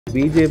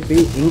BJP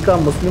ఇంకా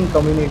Muslim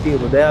community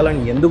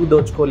హృదయాలను ఎందుకు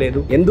దోచుకోలేదు,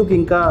 ఎందుకు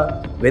ఇంకా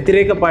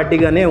వ్యతిరేక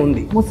పార్టీగానే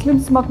ఉంది?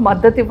 ముస్లిమ్స్ మాకు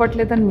మద్దతు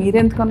ఇవ్వట్లేదని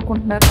మీరెందుకు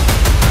అనుకుంటున్నారు?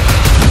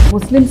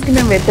 ముస్లిమ్స్కి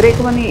మేము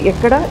వ్యతిరేకమని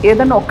ఎక్కడ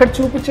ఏదన్నా ఒక్కటి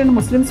చూపించండి.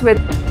 ముస్లిమ్స్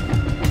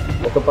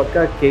ఒక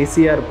పక్క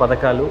కేసీఆర్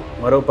పథకాలు,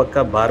 మరో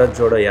పక్క భారత్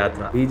జోడో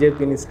యాత్ర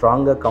బీజేపీని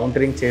స్ట్రాంగ్గా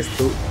కౌంటరింగ్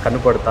చేస్తూ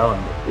కనపడతా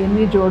ఉంది.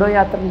 ఎన్ని జోడో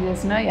యాత్రలు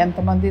చేసినా,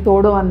 ఎంతమంది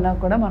తోడో అన్నా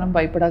కూడా మనం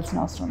భయపడాల్సిన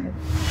అవసరం లేదు.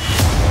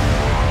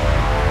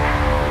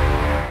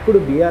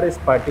 ఇప్పుడు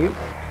బీఆర్ఎస్ పార్టీ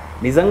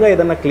నిజంగా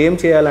ఏదన్నా క్లెయిమ్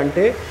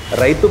చేయాలంటే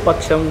రైతు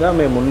పక్షంగా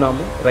మేము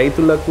ఉన్నాము,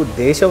 రైతులకు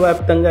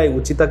దేశవ్యాప్తంగా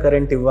ఉచిత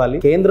కరెంట్ ఇవ్వాలి,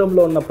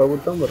 కేంద్రంలో ఉన్న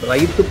ప్రభుత్వం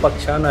రైతు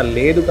పక్షాన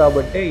లేదు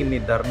కాబట్టే ఇన్ని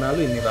ధర్నాలు,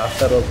 ఇన్ని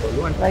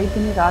రాస్తారోకోలు అంటే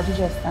రైతుని రాజు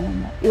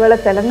చేస్తానన్నారు. ఇవాళ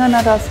తెలంగాణ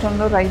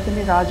రాష్ట్రంలో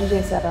రైతుని రాజు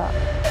చేశారా?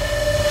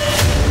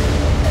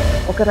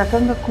 ఒక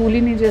రకంగా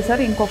కూలీని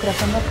చేశారు, ఇంకొక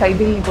రకంగా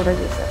ఖైదీల్ని కూడా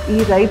చేశారు. ఈ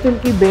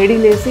రైతులకి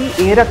బేడీలేసి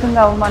ఏ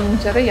రకంగా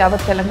అవమానించారో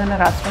యావత్ తెలంగాణ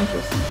రాష్ట్రం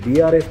చూసింది.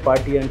 బీఆర్ఎస్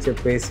పార్టీ అని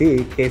చెప్పేసి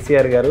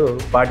కేసీఆర్ గారు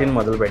పార్టీని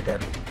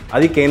మొదలుపెట్టారు,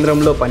 అది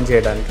కేంద్రంలో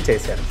పనిచేయడానికి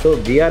చేశారు. సో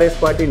బీఆర్ఎస్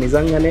పార్టీ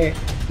నిజంగానే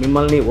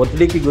మిమ్మల్ని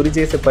ఒత్తిడికి గురి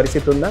చేసే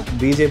పరిస్థితి ఉందా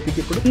బీజేపీకి?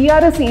 ఇప్పుడు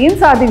బీఆర్ఎస్ ఏం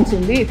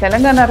సాధించింది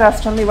తెలంగాణ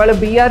రాష్ట్రంలో ఇవాళ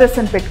బీఆర్ఎస్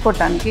అని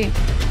పెట్టుకోవటానికి?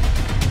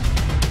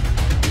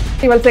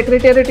 ఇవాళ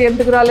సెక్రటేరియట్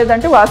ఎందుకు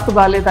రాలేదంటే వాస్తు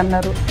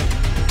బాగాలేదన్నారు,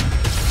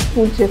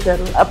 పూజ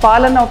చేశారు. ఆ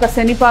పాలన ఒక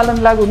శని పాలన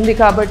లాగా ఉంది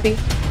కాబట్టి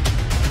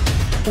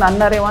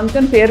అన్నారేమో,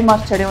 అందుకని పేరు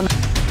మార్చాడేమో.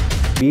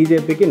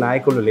 బీజేపీకి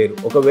నాయకులు లేరు.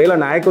 ఒకవేళ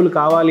నాయకులు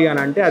కావాలి అని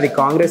అంటే అది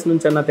కాంగ్రెస్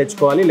నుంచి అన్నా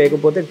తెచ్చుకోవాలి,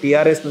 లేకపోతే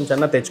టీఆర్ఎస్ నుంచి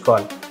అన్నా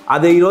తెచ్చుకోవాలి.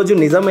 అది ఈరోజు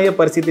నిజమయ్యే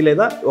పరిస్థితి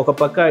లేదా? ఒక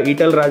పక్క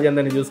ఈటల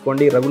రాజేందర్ని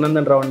చూసుకోండి,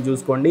 రఘునందన్ రావుని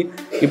చూసుకోండి,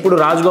 ఇప్పుడు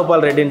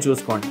రాజగోపాల్ రెడ్డిని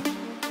చూసుకోండి.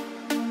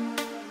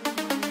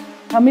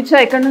 అమిత్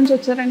షా ఎక్కడి నుంచి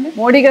వచ్చారండి?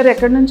 మోడీ గారు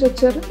ఎక్కడి నుంచి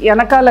వచ్చారు?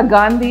 వెనకాల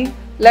గాంధీ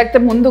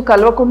లేకపోతే ముందు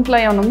కల్వకుంట్ల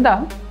ఏమైనా ఉందా?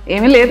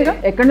 ఏమీ లేదుగా.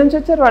 ఎక్కడి నుంచి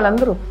వచ్చారు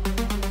వాళ్ళందరూ?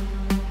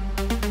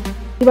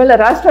 ఇవాళ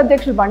రాష్ట్ర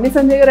అధ్యక్షుడు బండి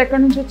సంజయ్ గారు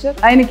ఎక్కడి నుంచి వచ్చారు?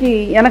 ఆయనకి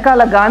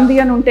వెనకాల గాంధీ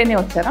అని ఉంటేనే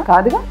వచ్చారా?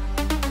 కాదుగా.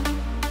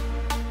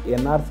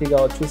 ఎన్ఆర్సీ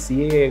కావచ్చు,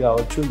 సిఏఏ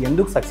కావచ్చు,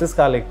 ఎందుకు సక్సెస్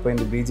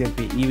కాలేకపోయింది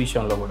బీజేపీ ఈ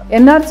విషయంలో కూడా?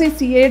 ఎన్ఆర్సీ,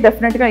 సిఏ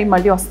డెఫినెట్గా ఈ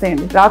మళ్ళీ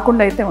వస్తాయండి,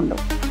 రాకుండా అయితే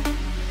ఉండవు.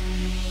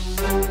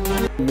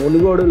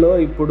 మునుగోడులో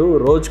ఇప్పుడు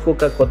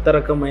రోజుకొక కొత్త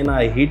రకమైన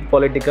హీట్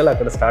పొలిటికల్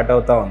అక్కడ స్టార్ట్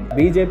అవుతా ఉంది.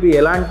 బీజేపీ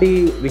ఎలాంటి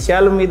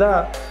విషయాల మీద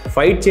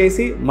ఫైట్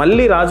చేసి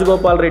మళ్ళీ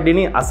రాజగోపాల్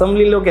రెడ్డిని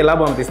అసెంబ్లీలోకి ఎలా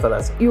పంపిస్తుంది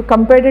అసలు? You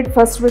compared it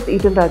first with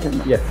Etela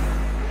Rajender. Yes.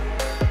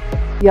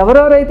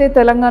 ఎవరెవరైతే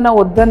తెలంగాణ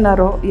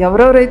వద్దన్నారో,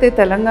 ఎవరెవరైతే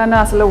తెలంగాణ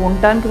అసలు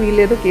ఉండటానికి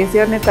వీలేదు,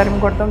 కేసీఆర్ని తరిమి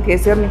కొడతాం,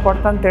 కేసీఆర్ని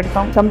కొడతాం,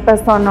 తిడతాం,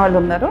 చంపేస్తాం అన్న వాళ్ళు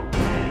ఉన్నారో.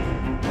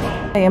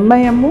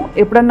 ఎంఐఎం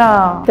ఎప్పుడన్నా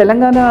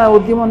తెలంగాణ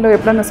ఉద్యమంలో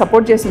ఎప్పుడన్నా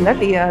సపోర్ట్ చేసిందా?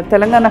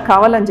 తెలంగాణ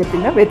కావాలని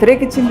చెప్పిందా?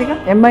 వ్యతిరేకించిందిగా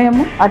ఎంఐఎం.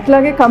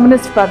 అట్లాగే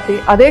కమ్యూనిస్ట్ పార్టీ,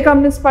 అదే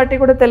కమ్యూనిస్ట్ పార్టీ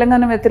కూడా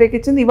తెలంగాణ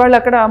వ్యతిరేకించింది. ఇవాళ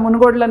అక్కడ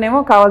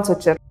మునుగోడులోనేమో కావాల్సి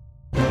వచ్చారు.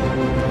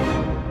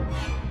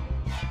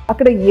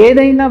 అక్కడ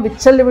ఏదైనా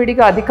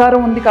విచ్చలవిడిగా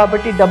అధికారం ఉంది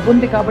కాబట్టి, డబ్బు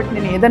ఉంది కాబట్టి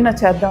నేను ఏదన్నా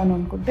చేద్దామని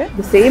అనుకుంటే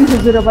the same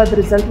Huzurabad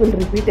result will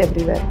repeat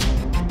everywhere.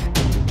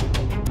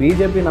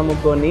 BJP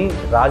నమ్ముకొని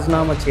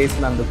రాజీనామా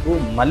చేసినందుకు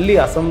మళ్ళీ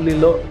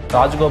అసెంబ్లీలో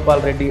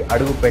రాజగోపాల్ రెడ్డి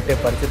అడుగు పెట్టే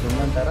పరిస్థితి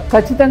ఉందంటారా?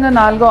 ఖచ్చితంగా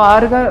 4,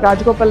 6గా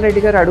రాజగోపాల్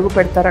రెడ్డి గారు అడుగు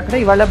పెడతారు అక్కడ.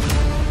 ఇవాళ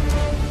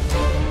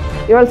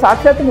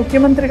సాక్షాత్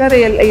ముఖ్యమంత్రి గారు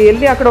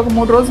వెళ్ళి అక్కడ ఒక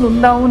 3 రోజులు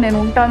ఉందాము, నేను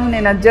ఉంటాను,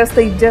 నేను అది చేస్తా,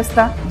 ఇది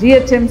చేస్తా.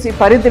 జిహెచ్ఎంసీ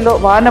పరిధిలో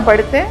వాన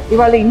పడితే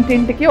ఇవాళ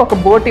ఇంటింటికి ఒక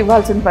బోట్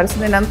ఇవ్వాల్సిన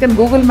పరిస్థితి. నేను అందుకని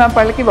గూగుల్ మ్యాప్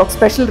వాళ్ళకి ఒక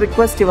స్పెషల్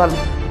రిక్వెస్ట్ ఇవ్వాలి.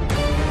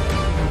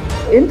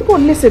 ఎందుకు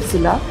ఓన్లీ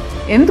సిరిసిల్ల,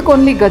 ఎందుకు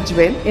ఓన్లీ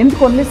గజ్వేల్,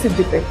 ఎందుకు ఓన్లీ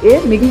సిద్దిపేట?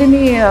 మిగిలిన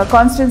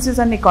కాన్స్టిట్యున్సీస్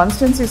అన్ని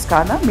కాన్స్టిట్యున్సీస్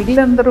కాదా?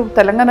 మిగిలినందరూ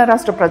తెలంగాణ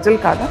రాష్ట్ర ప్రజలు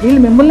కాదా?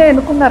 వీళ్ళు మిమ్మల్నే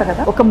ఎన్నుకున్నారు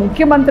కదా. ఒక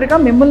ముఖ్యమంత్రిగా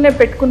మిమ్మల్నే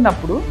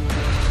పెట్టుకున్నప్పుడు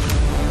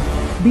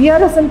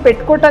బీఆర్ఎస్ అని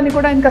పెట్టుకోవటానికి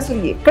కూడా ఆయనకి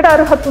అసలు ఎక్కడ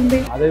అర్హత ఉంది?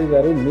 మాధవి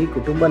గారు, మీ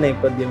కుటుంబ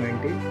నేపథ్యం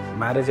ఏంటి?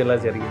 మ్యారేజ్ ఎలా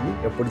జరిగింది,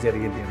 ఎప్పుడు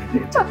జరిగింది?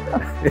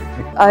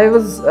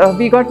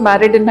 We got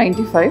married in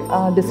 95,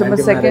 December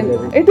 2nd.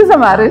 It is a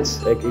marriage.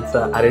 Like it's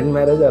a arranged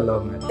marriage or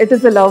love marriage? It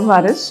is a love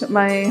marriage.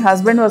 My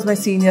husband was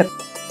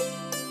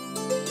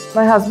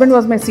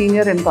my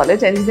senior. In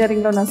college.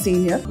 Engineering lo na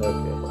senior.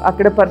 Okay.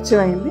 Akkada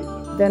పరిచయం అయింది.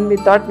 Then we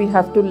thought we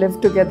have to live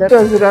together. It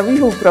was Ravi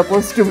who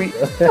proposed to me.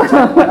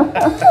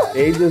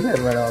 ఏం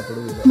చూసారు madam అప్పుడు?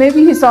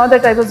 Maybe he saw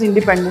that I was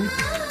independent.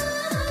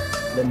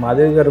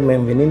 Madhavi గారు,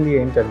 మేము వినింది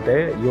ఏంటంటే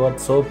you are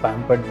so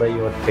pampered by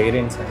your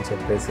parents అని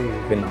చెప్పేసి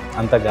విన్నాం.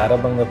 అంత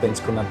గారాబంగా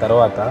పెంచుకున్న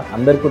తర్వాత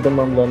అందరి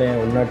కుటుంబంలోనే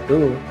ఉన్నట్టు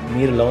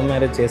మీరు లవ్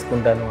మ్యారేజ్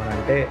చేసుకుంటాను అని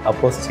అంటే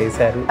అపోజ్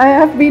చేశారు. I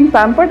have been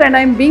pampered and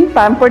I am being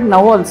pampered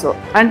now also.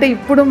 అంటే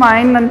ఇప్పుడు మా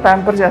ఆయన నన్ను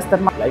ప్యాంపర్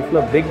చేస్తారు.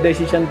 లైఫ్లో బిగ్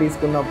డెసిషన్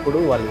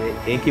తీసుకున్నప్పుడు వాళ్ళు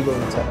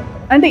ఏకీభవించారు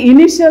అంటే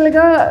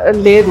ఇనిషియల్గా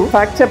లేదు.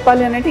 ఫ్యాక్ట్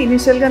చెప్పాలి అని అంటే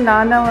ఇనిషియల్గా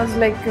నాన్న వాజ్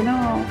లైక్ యూనో,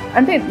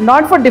 అంటే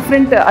not for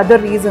different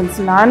other reasons.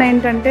 నాన్న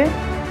ఏంటంటే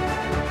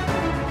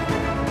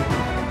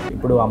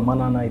ఇప్పుడు అమ్మ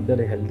నాన్న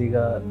ఇద్దరు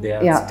హెల్తీగా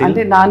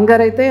అంటే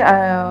నాన్నగారు అయితే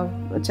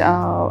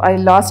I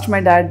lost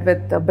my dad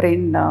with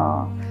brain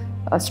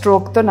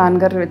stroke తో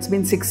నాన్నగారు. It's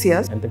been 6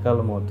 years.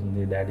 ఎంతకాలం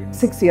అవుతుంది డాడీ?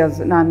 6 years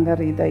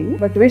నాన్నగారు ఇదయ్యి.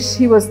 But wish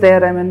he was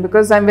there. I mean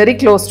because I'm very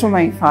close to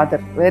my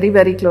father,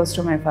 very close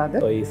to my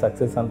father. ఈ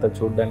success అంతా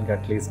చూడడానికి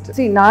at least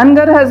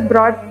నాన్నగారు has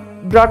brought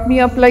brought me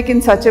up like in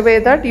such a way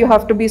that you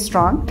have to be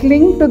strong,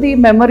 cling to the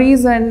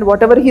memories and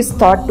whatever he's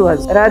taught to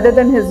us rather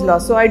than his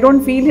loss. So I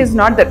don't feel he's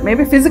not there.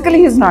 Maybe physically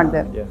he's not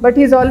there, but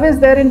he's always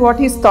there in what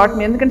he's taught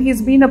me, and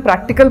he's been a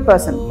practical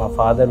person. మా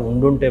father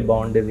ఉండుంటే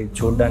బాగుండేది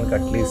చూడడానికి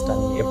at least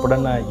అని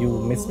ఎప్పుడన్నా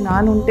you miss?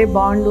 నానుంటే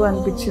బాగుండు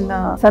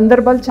అనిపించిన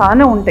సందర్భాలు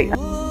చాలా ఉంటాయి.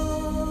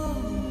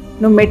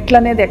 నువ్వు మెట్లు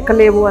అనేది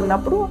ఎక్కలేవు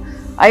అన్నప్పుడు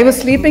I was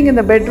sleeping in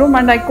the bedroom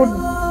and I could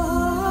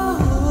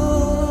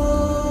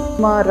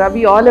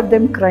Ravi, all of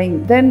them crying.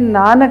 Then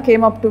Nana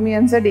came up to me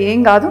and said, "Em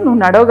gaadu, nu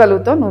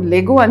nadavagaluguతావు, nu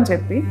legu" అని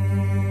చెప్పి.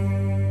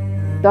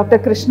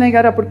 డాక్టర్ కృష్ణయ్య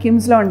గారు అప్పుడు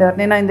కిమ్స్లో ఉండారు.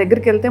 నేను ఆయన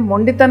దగ్గరికి వెళ్తే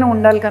మొండితనం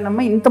ఉండాలి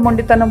కానమ్మా, ఇంత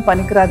మొండితనం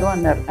పనికిరాదు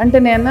అన్నారు. అంటే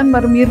నేను అన్నాను,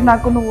 మరి మీరు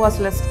నాకు నువ్వు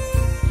అసలు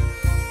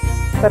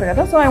ఇస్తారు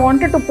కదా. So I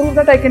wanted to prove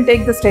that I can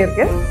take the stair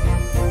care.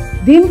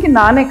 దీనికి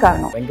నానే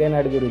కారణం. వెంకయ్య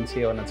నాయుడు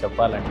గురించి ఏమైనా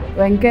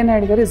చెప్పాలంటే, వెంకయ్య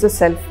నాయుడు గారు is a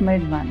self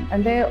made man.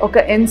 అంటే ఒక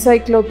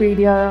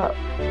ఎన్సైక్లోపీడియా.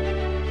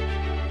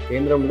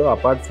 కేంద్రంలో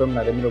అపార్ట్ ఫ్రమ్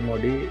నరేంద్ర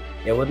మోడీ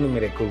ఎవరిని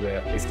మీరు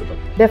ఎక్కువగా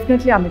ఇష్టపడతారు?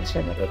 డెఫినెట్లీ అమిత్ షా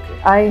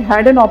గారు. I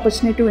had an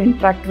opportunity to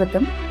interact with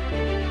him.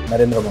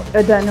 Narendra Modi,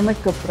 a dynamic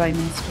prime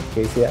minister.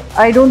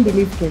 KCR, I don't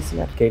believe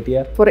KCR.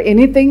 KTR, For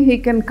anything he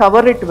can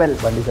cover it well.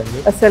 Bandi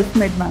Sanjay, A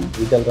self-made man.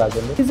 Etela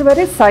Rajender, He's a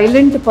very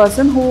silent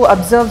person who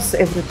observes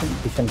everything.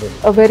 Kishan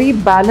Reddy, A very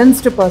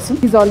balanced person.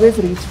 He's always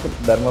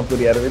reachable.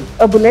 Dharmapuri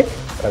Arvind, A bullet,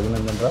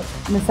 Raghunandan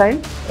Rao, missile,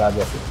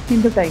 రాజాసి,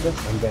 Hindu tiger.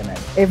 Venkaiah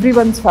Naidu,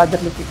 Everyone's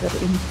fatherly figure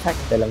in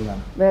fact.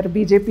 Telangana, Where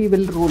BJP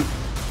will rule.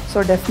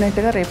 So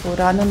డెఫినెట్గా రేపు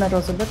రానున్న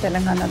రోజుల్లో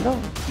తెలంగాణలో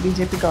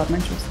BJP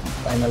government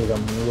చూస్తాం. ఫైనల్గా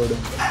Munugode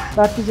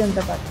Bharatiya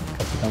Janata party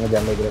ఖచ్చితంగా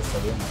జెండా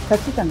ఎగరేస్తుంది.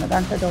 ఖచ్చితంగా,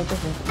 దాంట్లో డౌట్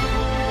లేదు.